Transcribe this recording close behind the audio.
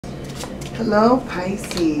Hello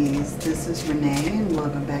Pisces, this is Renee and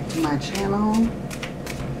welcome back to my channel.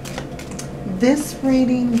 This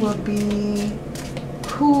reading will be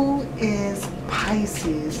who is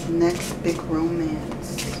Pisces' next big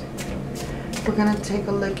romance. We're going to take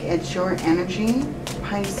a look at your energy,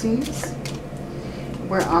 Pisces.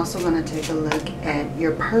 We're also going to take a look at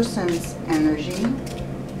your person's energy.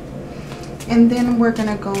 And then we're going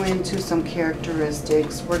to go into some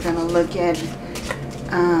characteristics. We're going to look at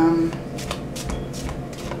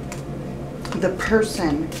the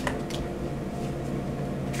person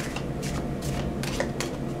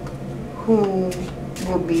who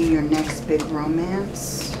will be your next big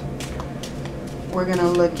romance. We're going to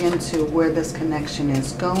look into where this connection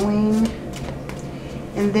is going.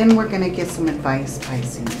 And then we're going to get some advice,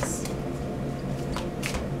 Pisces.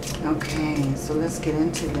 Okay, so let's get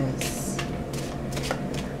into this.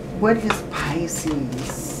 What is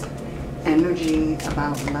Pisces' energy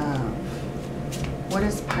about love? What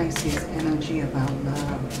is Pisces' energy about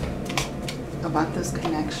love? About this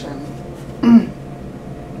connection?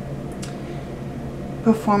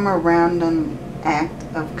 Perform a random act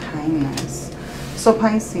of kindness. So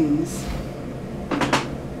Pisces,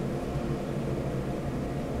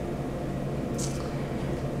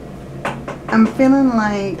 I'm feeling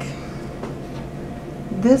like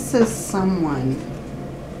this is someone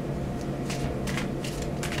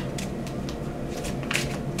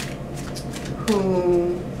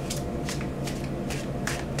who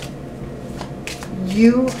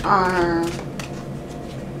you are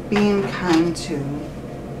being kind to.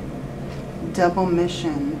 Double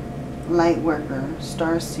mission, light worker,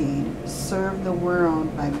 starseed, serve the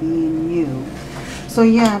world by being you. So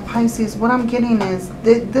yeah, Pisces, what I'm getting is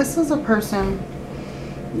this is a person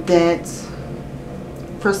that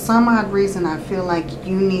for some odd reason I feel like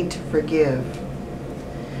you need to forgive.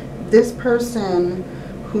 This person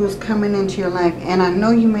who's coming into your life, and I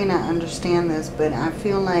know you may not understand this, but I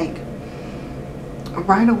feel like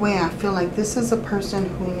right away I feel like this is a person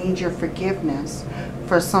who needs your forgiveness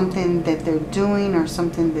for something that they're doing or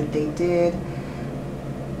something that they did.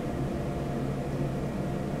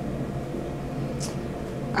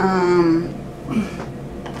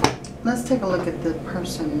 Let's take a look at the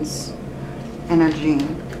person's energy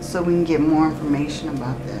so we can get more information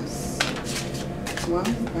about this. Well,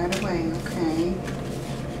 right away, okay.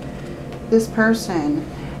 This person,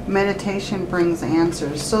 meditation brings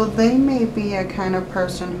answers. So they may be a kind of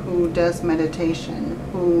person who does meditation,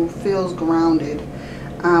 who feels grounded,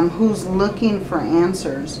 who's looking for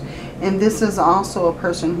answers. And this is also a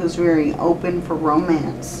person who's very open for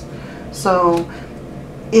romance. So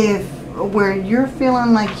if where you're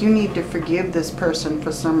feeling like you need to forgive this person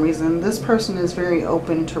for some reason, this person is very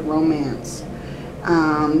open to romance.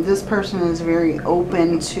 This person is very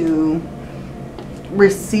open to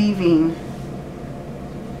receiving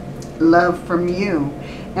love from you.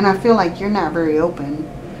 And I feel like you're not very open,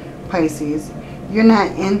 Pisces. You're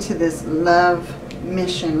not into this love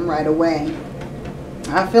mission right away.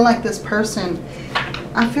 I feel like this person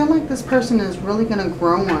is really going to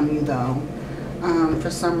grow on you though, for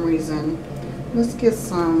some reason. Let's get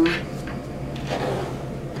some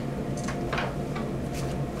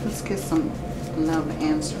love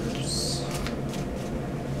answers.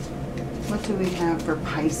 What do we have for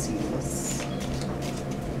Pisces?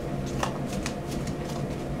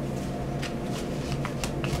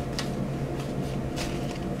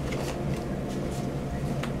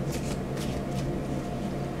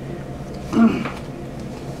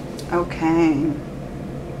 Okay.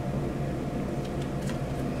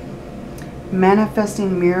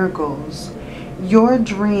 Manifesting miracles. Your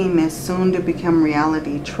dream is soon to become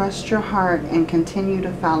reality. Trust your heart and continue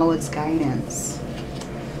to follow its guidance.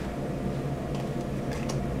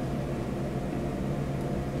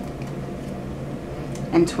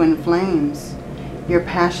 And twin flames. Your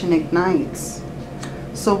passion ignites.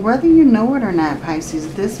 So whether you know it or not,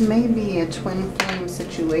 Pisces, this may be a twin flame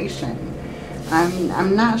situation.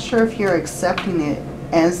 I'm not sure if you're accepting it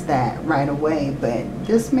as that right away, but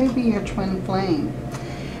this may be your twin flame.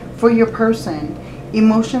 For your person,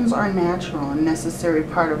 emotions are natural and necessary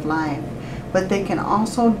part of life, but they can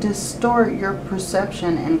also distort your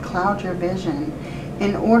perception and cloud your vision.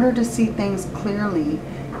 In order to see things clearly,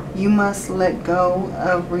 you must let go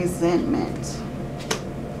of resentment.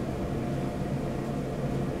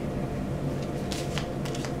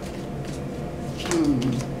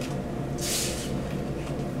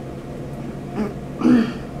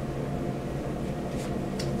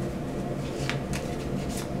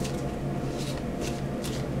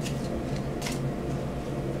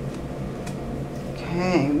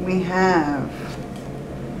 Okay, we have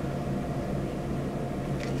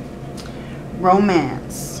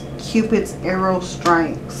Romance. Cupid's arrow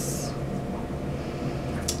strikes.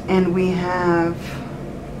 And we have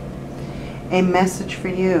a message for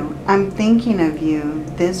you. I'm thinking of you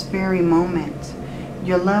this very moment.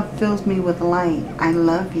 Your love fills me with light. I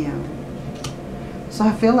love you. So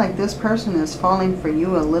I feel like this person is falling for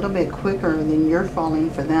you a little bit quicker than you're falling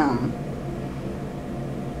for them.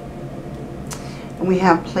 We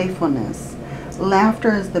have playfulness.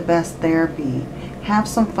 Laughter is the best therapy. Have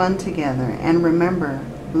some fun together. And remember,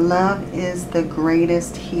 love is the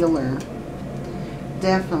greatest healer.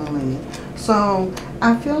 Definitely. So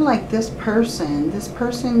I feel like this person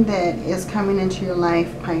that is coming into your life,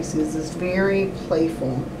 Pisces, is very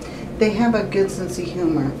playful. They have a good sense of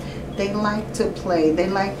humor. They like to play. They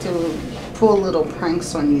like to pull little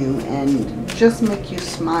pranks on you and just make you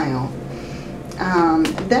smile.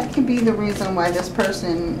 That can be the reason why this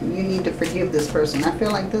person, you need to forgive this person. I feel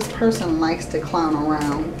like this person likes to clown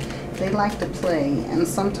around. They like to play. And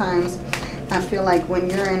sometimes I feel like when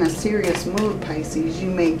you're in a serious mood, Pisces, you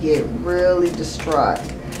may get really distraught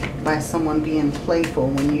by someone being playful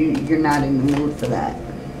when you're not in the mood for that.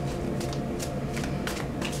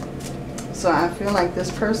 So I feel like this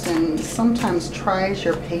person sometimes tries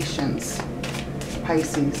your patience,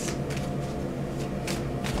 Pisces.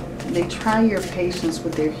 They try your patience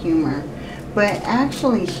with their humor. But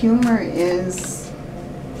actually, humor is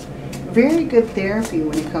very good therapy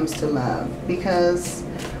when it comes to love. Because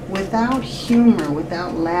without humor,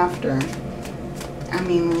 without laughter, I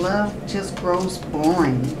mean, love just grows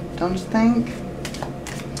boring. Don't you think?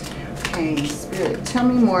 Okay, Spirit, tell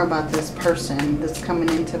me more about this person that's coming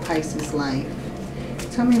into Pisces' life.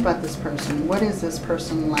 Tell me about this person. What is this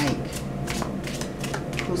person like?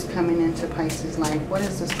 Who's coming into Pisces' life? What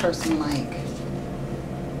is this person like?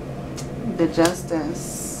 The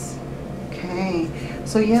Justice. Okay.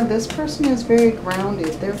 So yeah, this person is very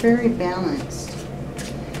grounded. They're very balanced.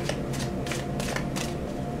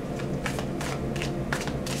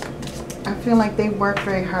 I feel like they work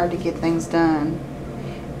very hard to get things done.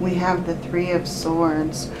 We have the Three of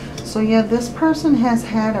Swords. So yeah, this person has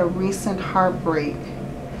had a recent heartbreak.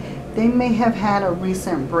 They may have had a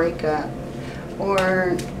recent breakup.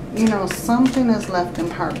 Or, you know, something has left them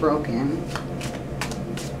heartbroken.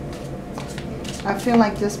 I feel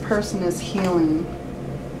like this person is healing.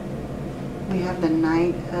 We have the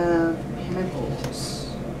Knight of Pentacles.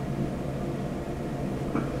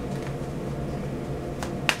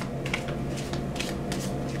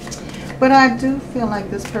 But I do feel like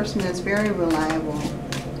this person is very reliable.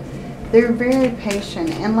 They're very patient.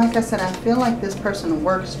 And like I said, I feel like this person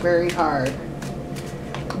works very hard.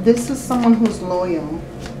 This is someone who's loyal.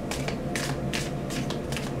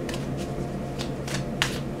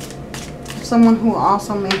 Someone who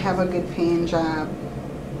also may have a good paying job.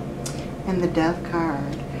 And the Death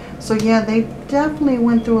card. So yeah, they definitely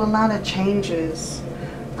went through a lot of changes.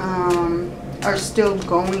 Are still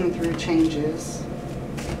going through changes.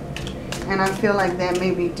 And I feel like that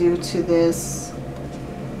may be due to this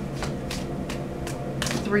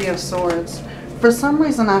Three of Swords. For some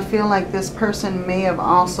reason, I feel like this person may have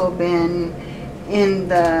also been in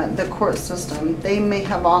the court system. They may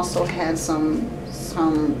have also had some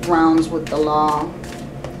rounds with the law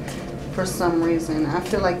for some reason. I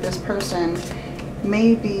feel like this person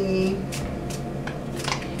maybe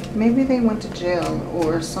they went to jail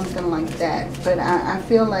or something like that. But I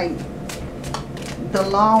feel like the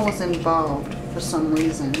law was involved for some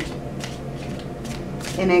reason.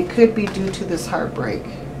 And it could be due to this heartbreak.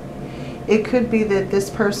 It could be that this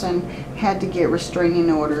person had to get restraining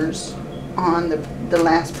orders on the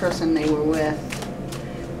last person they were with.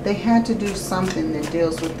 They had to do something that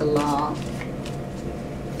deals with the law.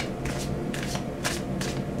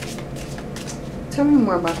 Tell me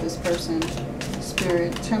more about this person,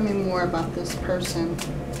 Spirit. Tell me more about this person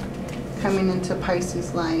coming into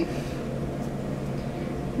Pisces' life.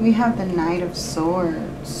 We have the Knight of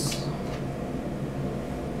Swords.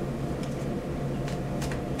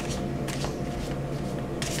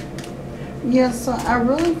 Yeah, so I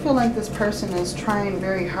really feel like this person is trying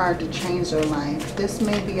very hard to change their life. This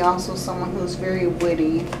may be also someone who's very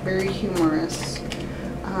witty, very humorous.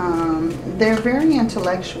 They're very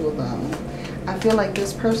intellectual though. I feel like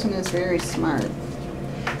this person is very smart.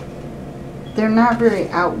 They're not very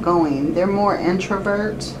outgoing. They're more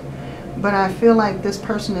introvert. But I feel like this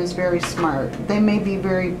person is very smart. They may be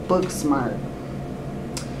very book smart.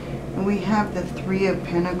 And we have the Three of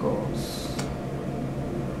Pentacles.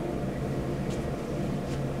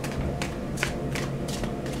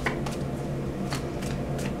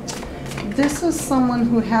 This is someone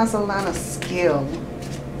who has a lot of skill.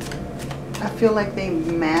 I feel like they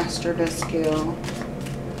mastered a skill.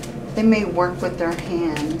 They may work with their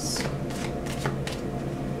hands.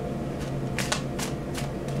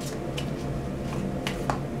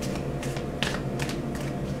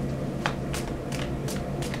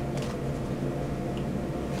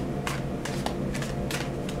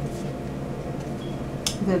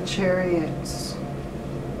 The Chariots.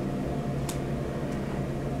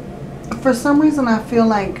 For some reason, I feel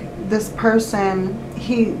like this person,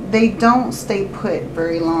 they don't stay put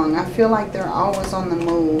very long. I feel like they're always on the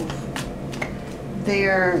move.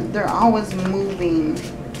 They're always moving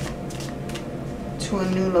to a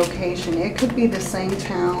new location. It could be the same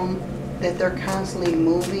town that they're constantly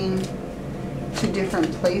moving to different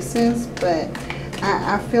places, but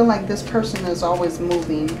I feel like this person is always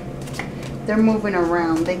moving. They're moving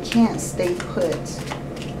around. They can't stay put.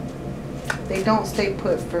 They don't stay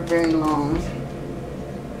put for very long.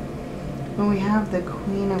 And we have the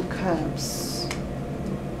Queen of Cups.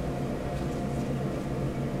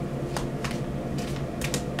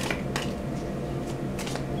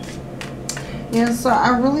 Yeah, so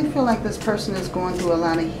I really feel like this person is going through a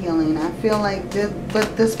lot of healing. I feel like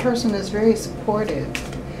this person is very supportive.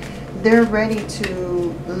 They're ready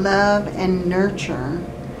to love and nurture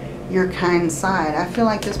your kind side. I feel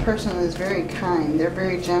like this person is very kind. They're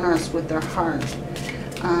very generous with their heart.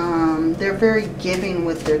 They're very giving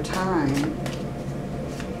with their time.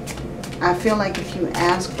 I feel like if you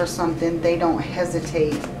ask for something, they don't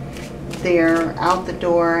hesitate. They're out the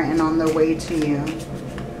door and on their way to you.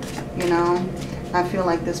 You know, I feel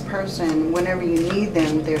like this person, whenever you need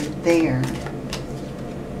them, they're there.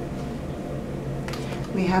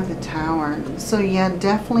 We have the Tower. So yeah,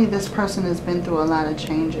 definitely this person has been through a lot of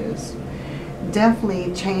changes.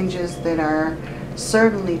 Definitely changes that are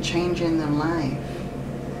certainly changing their life.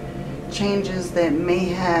 Changes that may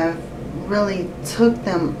have really took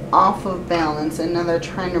them off of balance and now they're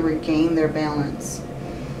trying to regain their balance.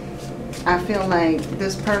 I feel like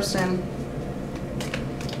this person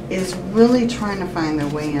is really trying to find their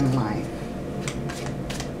way in life.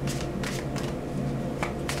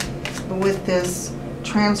 But with this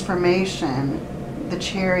transformation, the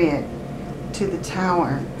Chariot to the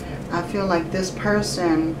Tower, I feel like this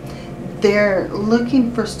person, they're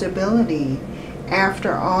looking for stability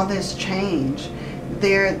after all this change.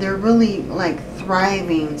 They're really like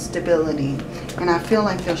thriving stability, and I feel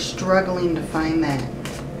like they're struggling to find that.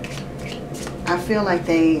 I feel like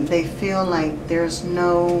they feel like there's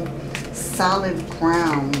no solid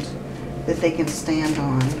ground that they can stand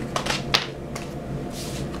on.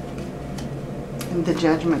 And the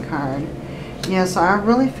Judgment card. Yeah, so I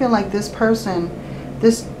really feel like this person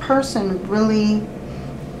really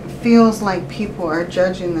feels like people are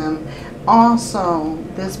judging them. Also,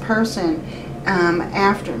 this person,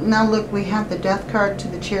 after, now look, we have the Death card to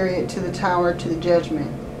the Chariot, to the Tower, to the Judgment.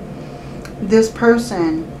 This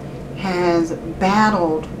person has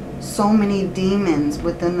battled so many demons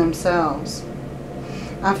within themselves.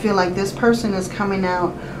 I feel like this person is coming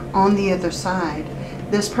out on the other side.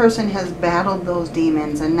 This person has battled those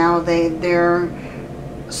demons and now they're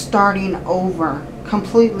starting over,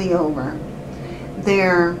 completely over.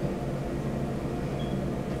 They're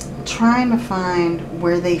trying to find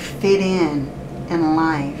where they fit in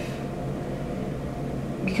life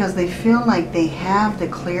because they feel like they have the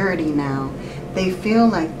clarity now. They feel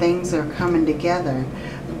like things are coming together,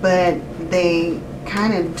 but they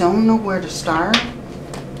kind of don't know where to start,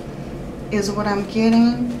 is what I'm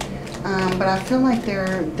getting. But I feel like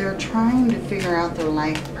they're trying to figure out their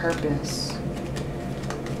life purpose.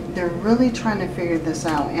 They're really trying to figure this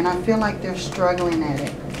out, and I feel like they're struggling at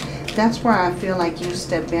it. That's where I feel like you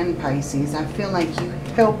step in, Pisces. I feel like you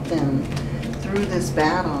help them through this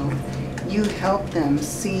battle. You help them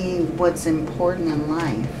see what's important in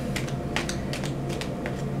life.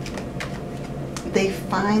 They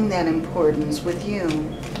find that importance with you.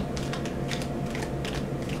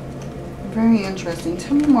 Very interesting.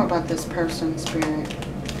 Tell me more about this person, Spirit.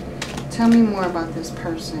 Tell me more about this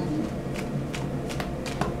person.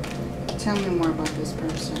 Tell me more about this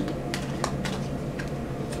person.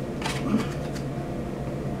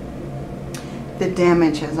 The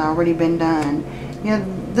damage has already been done. You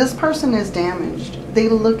know, this person is damaged. They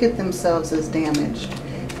look at themselves as damaged.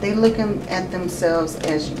 They look at themselves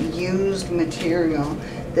as used material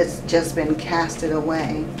that's just been casted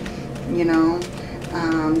away, you know,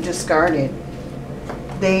 discarded.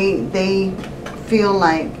 They feel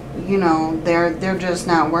like, you know, they're just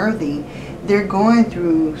not worthy. They're going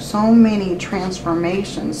through so many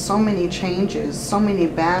transformations, so many changes, so many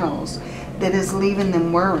battles that is leaving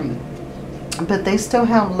them worried. But they still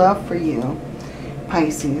have love for you,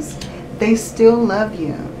 Pisces. They still love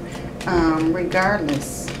you,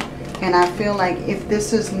 regardless. And I feel like if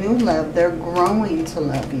this is new love, they're growing to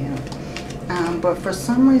love you. But for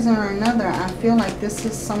some reason or another, I feel like this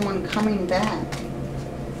is someone coming back.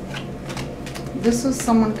 This is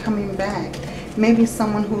someone coming back. Maybe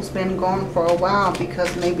someone who's been gone for a while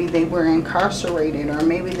because maybe they were incarcerated or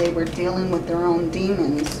maybe they were dealing with their own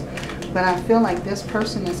demons. But I feel like this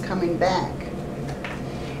person is coming back.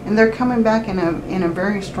 And they're coming back in a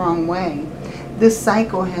very strong way. This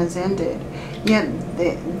cycle has ended. Yet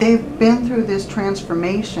they've been through this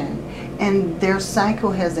transformation and their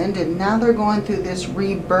cycle has ended. Now they're going through this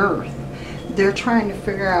rebirth. They're trying to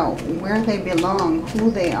figure out where they belong,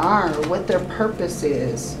 who they are, what their purpose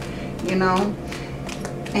is, you know.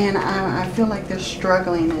 And I feel like they're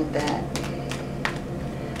struggling at that.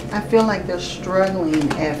 I feel like they're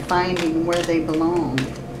struggling at finding where they belong.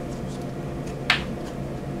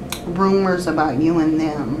 Rumors about you and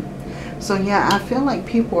them. So yeah, I feel like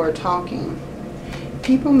people are talking.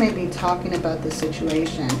 People may be talking about the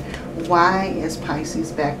situation. Why is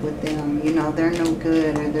Pisces back with them? You know, they're no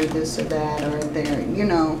good, or they're this or that, or they're, you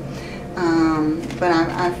know. But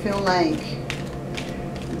I feel like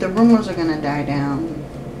the rumors are going to die down.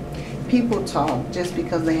 People talk just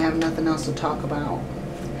because they have nothing else to talk about.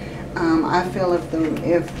 I feel if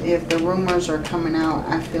the rumors are coming out,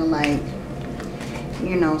 I feel like,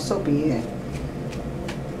 you know, so be it.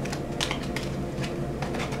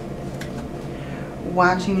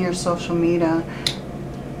 Watching your social media,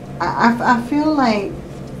 I feel like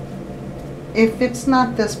if it's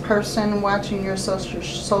not this person watching your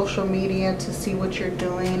social media to see what you're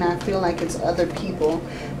doing, I feel like it's other people,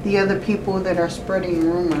 the other people that are spreading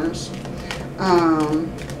rumors.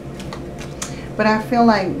 But I feel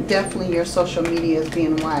like definitely your social media is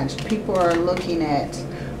being watched. People are looking at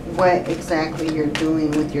what exactly you're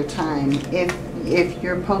doing with your time. If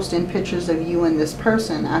you're posting pictures of you and this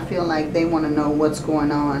person, I feel like they want to know what's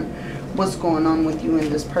going on with you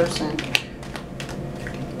and this person.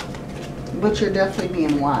 But you're definitely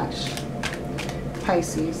being watched,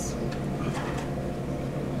 Pisces.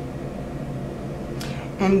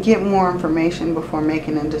 And get more information before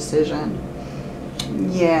making a decision.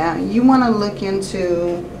 Yeah, you want to look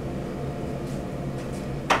into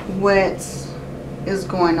what is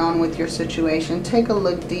going on with your situation. Take a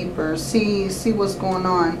look deeper. See what's going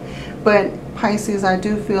on. But Pisces, I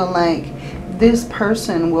do feel like this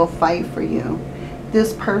person will fight for you.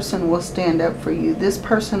 This person will stand up for you. This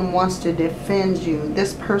person wants to defend you.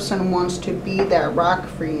 This person wants to be that rock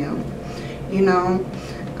for you. You know?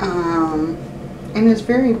 And it's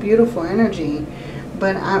very beautiful energy.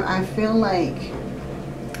 But I feel like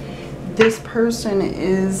this person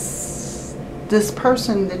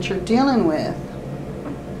that you're dealing with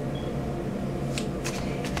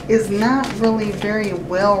is not really very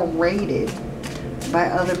well rated by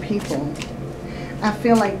other people. I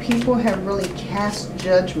feel like people have really cast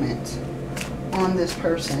judgment on this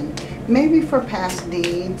person. Maybe for past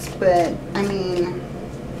deeds, but I mean,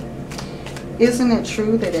 isn't it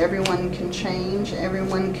true that everyone can change?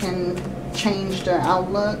 Everyone can change their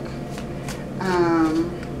outlook.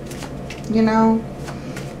 You know,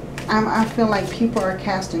 I feel like people are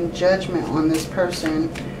casting judgment on this person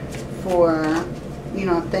for, you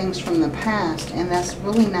know, things from the past, and that's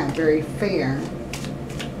really not very fair.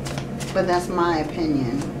 But that's my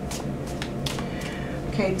opinion.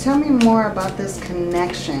 Okay, tell me more about this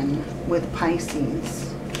connection with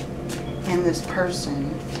Pisces and this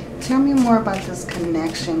person. Tell me more about this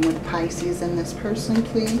connection with Pisces and this person,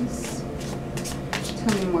 please.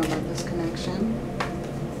 Tell me more about this connection.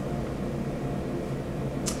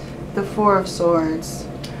 The Four of Swords.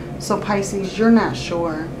 So Pisces, you're not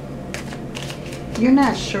sure. You're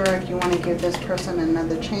not sure if you want to give this person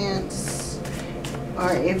another chance.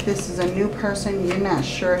 Or if this is a new person, you're not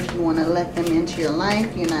sure if you want to let them into your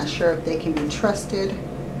life. You're not sure if they can be trusted.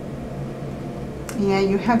 Yeah,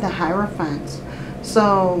 you have the Hierophant.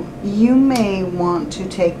 So you may want to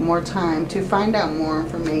take more time to find out more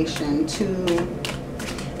information, to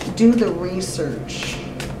do the research,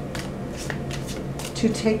 to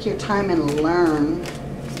take your time and learn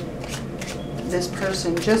this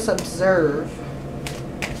person. Just observe.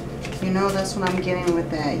 You know, that's what I'm getting with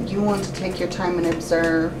that. You want to take your time and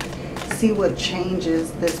observe. See what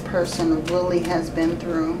changes this person really has been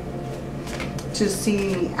through. To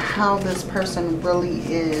see how this person really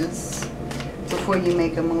is before you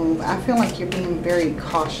make a move. I feel like you're being very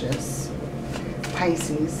cautious,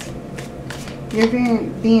 Pisces. You're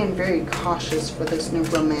being very cautious for this new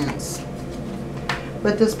romance.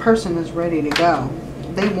 But this person is ready to go.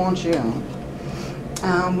 They want you.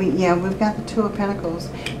 We've got the Two of Pentacles.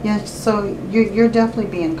 Yeah, so you're definitely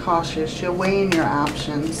being cautious. You're weighing your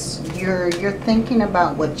options. You're thinking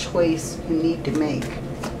about what choice you need to make.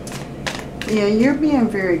 Yeah, you're being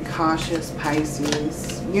very cautious,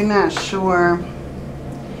 Pisces. You're not sure.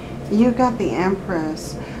 You got the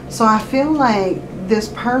Empress. So I feel like this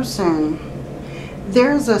person,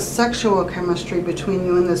 there's a sexual chemistry between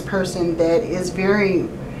you and this person that is very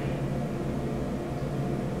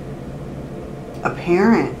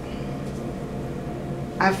apparent.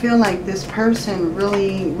 I feel like this person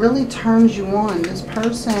really turns you on. This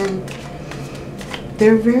person,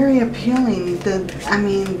 they're very appealing.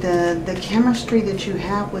 The chemistry that you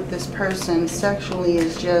have with this person sexually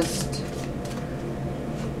is just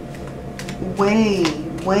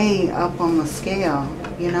way up on the scale,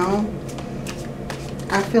 you know?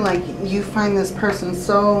 I feel like you find this person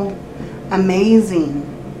so amazing.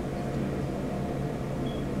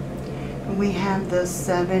 We have the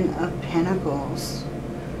Seven of Pentacles.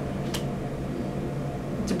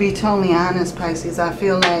 To be totally honest, Pisces, I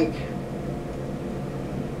feel like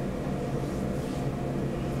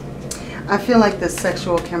the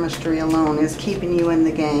sexual chemistry alone is keeping you in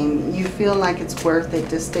the game. You feel like it's worth it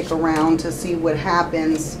to stick around to see what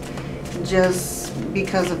happens just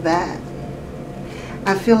because of that.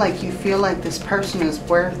 I feel like you feel like this person is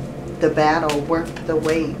worth the battle, worth the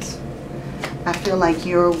wait. I feel like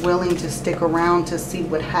you're willing to stick around to see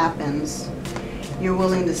what happens. You're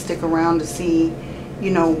willing to stick around to see,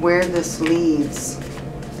 you know, where this leads.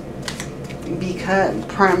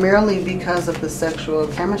 Primarily because of the sexual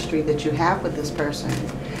chemistry that you have with this person.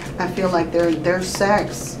 I feel like their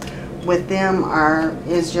sex with them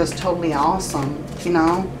is just totally awesome, you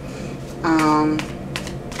know.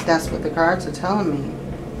 That's what the cards are telling me.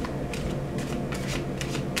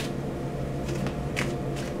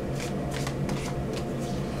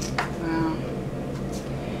 Wow.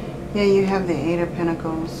 Yeah, you have the Eight of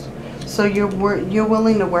Pentacles. So you're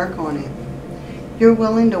willing to work on it. You're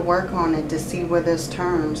willing to work on it to see where this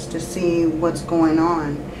turns, to see what's going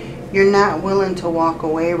on. You're not willing to walk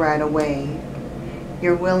away right away.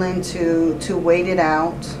 You're willing to wait it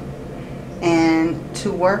out and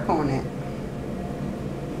to work on it.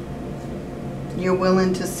 You're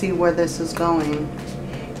willing to see where this is going.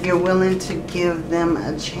 You're willing to give them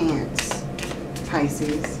a chance,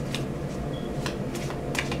 Pisces.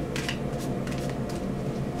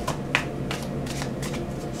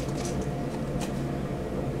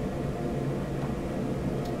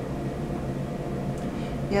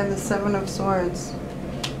 Yeah, the Seven of Swords.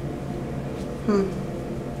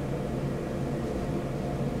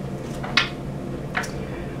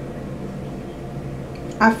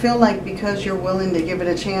 I feel like because you're willing to give it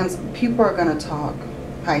a chance, people are going to talk,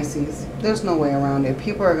 Pisces. There's no way around it.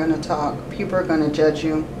 People are going to talk. People are going to judge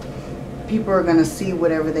you. People are going to see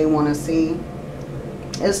whatever they want to see.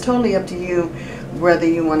 It's totally up to you whether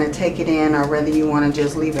you want to take it in or whether you want to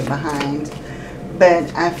just leave it behind.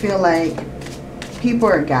 But I feel like people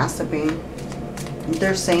are gossiping.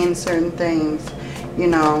 They're saying certain things, you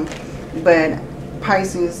know. But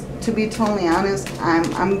Pisces, to be totally honest,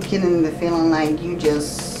 I'm getting the feeling like you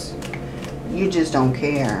just don't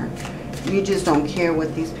care. You just don't care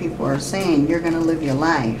what these people are saying. You're going to live your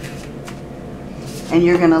life. And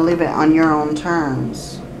you're going to live it on your own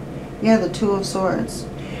terms. Yeah, the Two of Swords.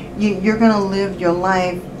 You're going to live your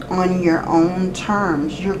life on your own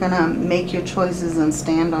terms. You're going to make your choices and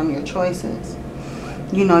stand on your choices.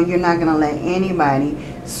 You know, you're not going to let anybody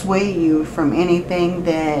sway you from anything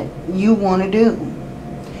that you want to do.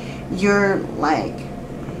 You're like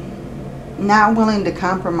not willing to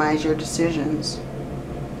compromise your decisions.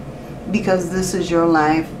 Because this is your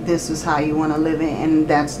life. This is how you want to live it. And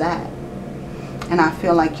that's that. And I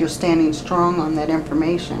feel like you're standing strong on that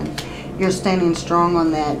information. You're standing strong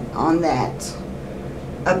on that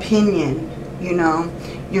opinion, you know.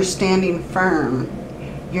 You're standing firm.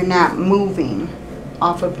 You're not moving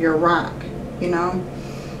off of your rock, you know.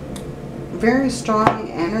 Very strong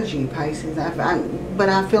energy, Pisces. But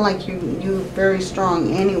I feel like you're very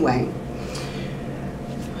strong anyway.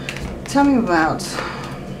 Tell me about,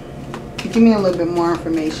 give me a little bit more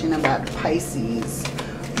information about Pisces.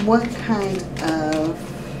 What kind of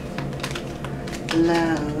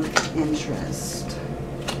love interest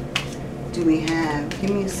do we have? Give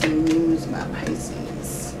me some news about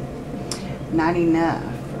Pisces. Not enough.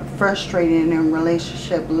 Frustrated in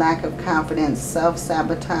relationship, lack of confidence,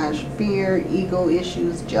 self-sabotage, fear, ego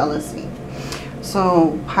issues, jealousy.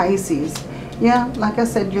 So Pisces, yeah, like I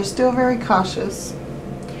said, you're still very cautious.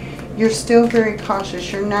 You're still very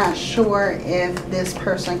cautious. You're not sure if this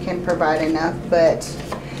person can provide enough, but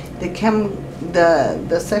the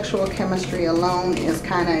The sexual chemistry alone is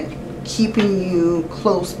kind of keeping you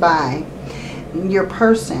close by. Your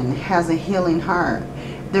person has a healing heart.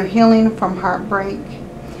 They're healing from heartbreak,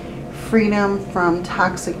 freedom from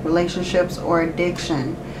toxic relationships or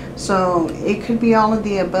addiction. So it could be all of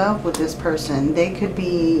the above with this person. They could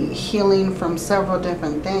be healing from several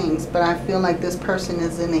different things, but I feel like this person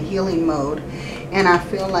is in a healing mode. And I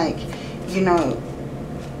feel like, you know,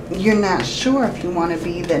 you're not sure if you want to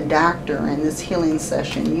be the doctor in this healing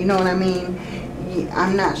session. You know what I mean?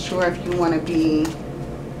 I'm not sure if you want to be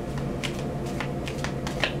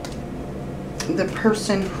the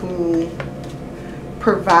person who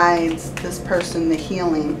provides this person the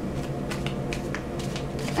healing.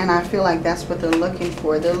 And I feel like that's what they're looking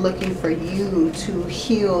for. They're looking for you to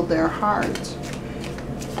heal their heart.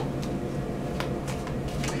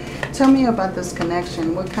 Tell me about this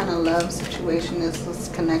connection. What kind of love situation is this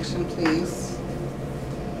connection, please?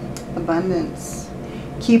 Abundance.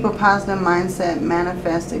 Keep a positive mindset.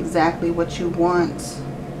 Manifest exactly what you want.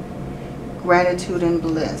 Gratitude and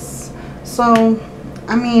bliss. So,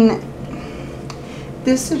 I mean,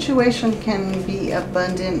 this situation can be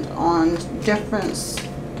abundant on different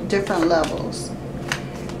levels.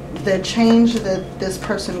 The change that this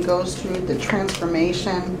person goes through, the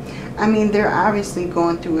transformation, I mean, they're obviously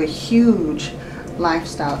going through a huge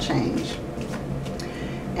lifestyle change.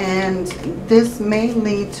 And this may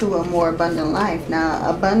lead to a more abundant life. Now,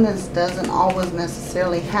 abundance doesn't always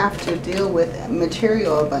necessarily have to deal with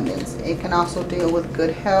material abundance. It can also deal with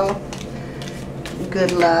good health,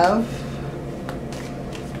 good love.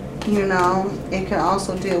 You know, it can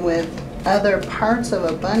also deal with other parts of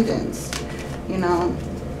abundance, you know.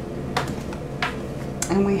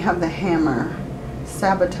 And we have the Hammer.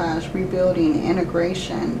 Sabotage, rebuilding,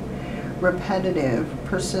 integration, repetitive,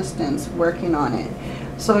 persistence, working on it.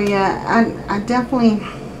 So yeah, I definitely,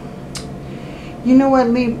 you know what,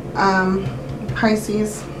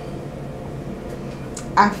 Pisces,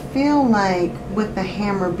 I feel like with the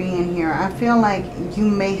Hammer being here, I feel like you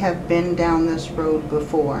may have been down this road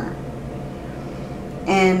before.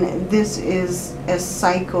 And this is a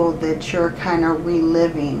cycle that you're kind of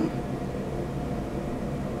reliving.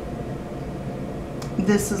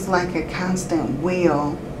 This is like a constant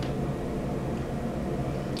wheel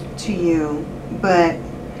to you. But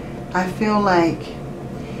I feel like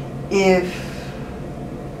if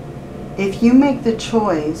you make the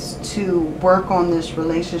choice to work on this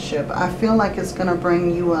relationship, I feel like it's going to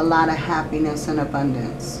bring you a lot of happiness and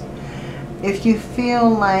abundance. If you feel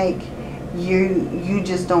like you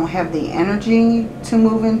just don't have the energy to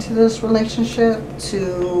move into this relationship,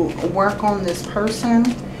 to work on this person,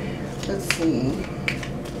 let's see.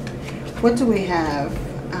 What do we have?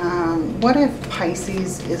 What if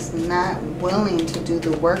Pisces is not willing to do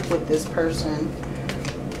the work with this person?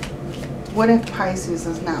 What if Pisces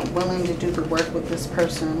is not willing to do the work with this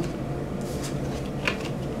person?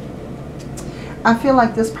 I feel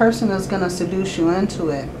like this person is going to seduce you into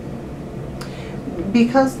it.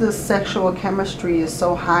 Because this sexual chemistry is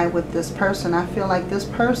so high with this person, I feel like this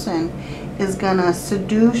person is going to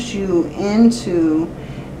seduce you into,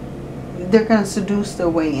 they're going to seduce their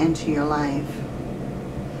way into your life.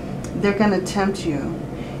 They're going to tempt you.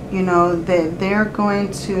 You know, they're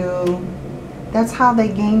going to, that's how they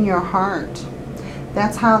gain your heart.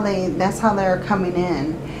 That's how they're coming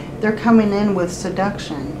in. They're coming in with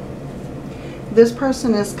seduction. This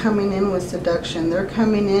person is coming in with seduction. They're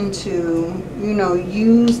coming in to, you know,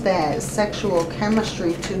 use that sexual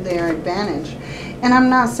chemistry to their advantage. And I'm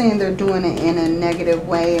not saying they're doing it in a negative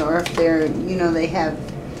way, or if they're, you know, they have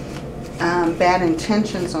bad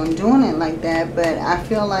intentions on doing it like that. But I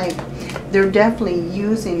feel like they're definitely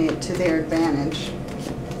using it to their advantage.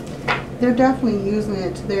 They're definitely using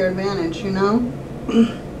it to their advantage, you know.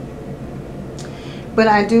 But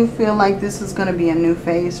I do feel like this is going to be a new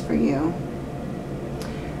phase for you,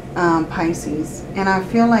 Pisces. And I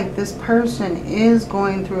feel like this person is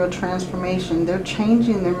going through a transformation. They're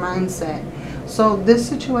changing their mindset. So this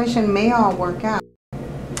situation may all work out.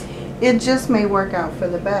 It just may work out for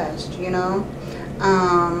the best, you know.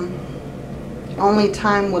 Only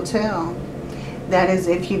time will tell. That is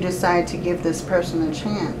if you decide to give this person a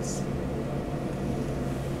chance.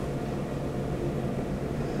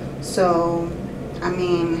 So, I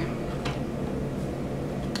mean,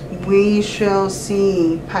 we shall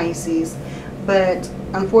see, Pisces. But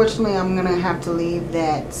unfortunately, I'm going to have to leave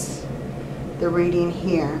the reading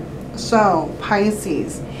here. So,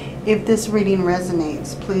 Pisces, if this reading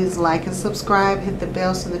resonates, please like and subscribe. Hit the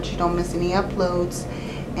bell so that you don't miss any uploads.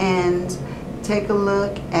 And take a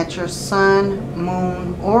look at your sun,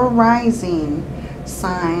 moon, or rising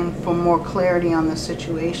sign for more clarity on the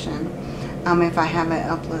situation. if I haven't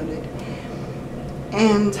uploaded.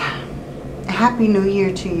 And Happy New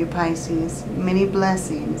Year to you, Pisces. Many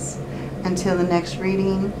blessings. Until the next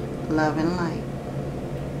reading, love and light.